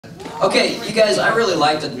Okay, you guys, I really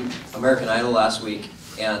liked American Idol last week,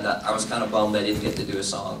 and I was kind of bummed I didn't get to do a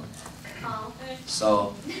song.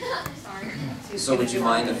 So would you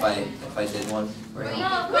mind if I did one?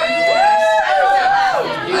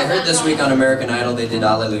 I heard this week on American Idol they did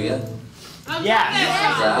Alleluia. Yeah,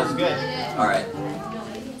 that was good. All right.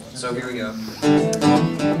 So here we go.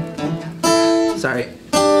 Sorry.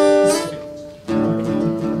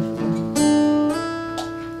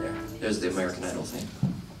 There's the American Idol thing.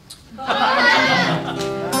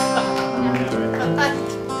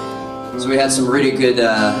 So we had some really good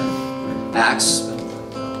acts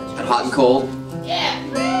at Hot and Cold. Yeah.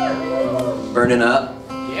 Burning Up.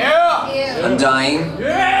 Yeah. Undying.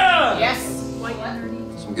 Yeah. Yes.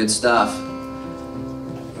 Some good stuff.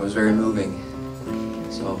 It was very moving.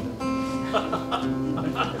 So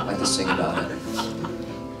I'd like to sing about it.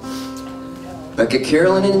 Becca,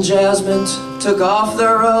 Carolyn, and Jasmine took off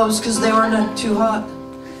their robes because they were not too hot.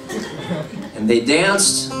 And they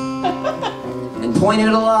danced and pointed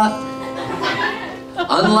a lot.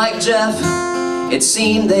 Unlike Jeff, it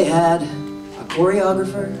seemed they had a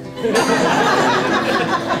choreographer.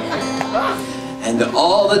 And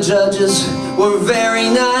all the judges were very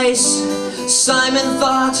nice. Simon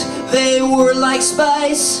thought they were like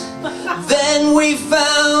spice. Then we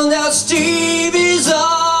found out Stevie's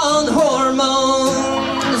on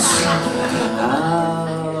hormones.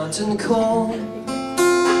 Hot and cold.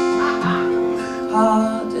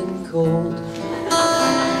 Hot and cold.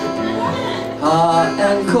 Hot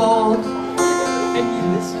and cold.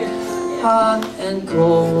 Hot and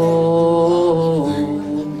cold.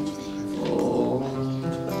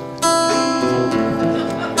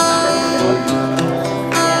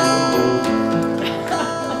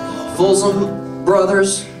 Folsom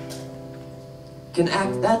Brothers can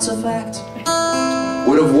act, that's a fact.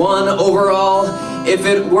 Would have won overall if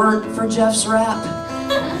it weren't for Jeff's rap.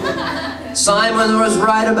 Simon was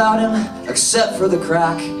right about him, except for the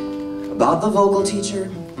crack about the vocal teacher.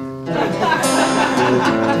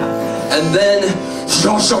 And then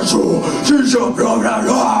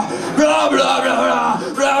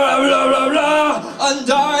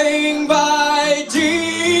Undying by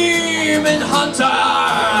Demon Hunter.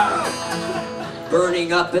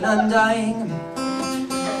 Burning up and undying.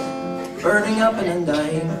 Burning up and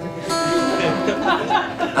undying.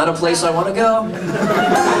 Not a place I want to go.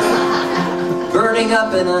 Burning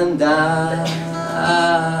up and undying.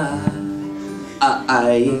 Oh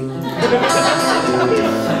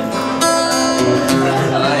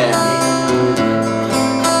yeah.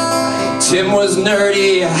 Tim was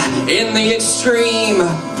nerdy in the extreme,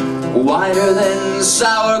 whiter than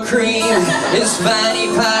sour cream. His fanny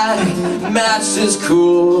pack matched his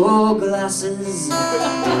cool glasses.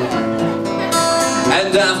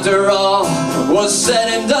 And after all was said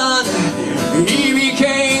and done, he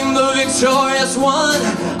became the victorious one.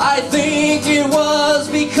 I think it was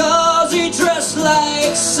because he dressed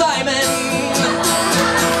like Simon.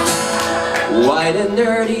 White and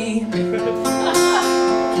nerdy.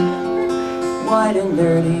 White and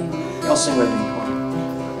nerdy. Y'all sing with me, come on.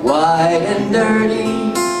 White and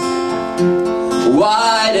dirty,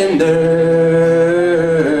 white and dirty,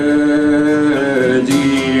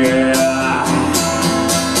 yeah.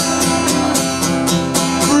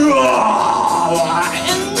 White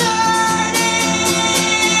and dirty,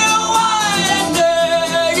 white and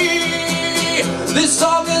dirty. This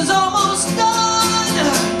song is almost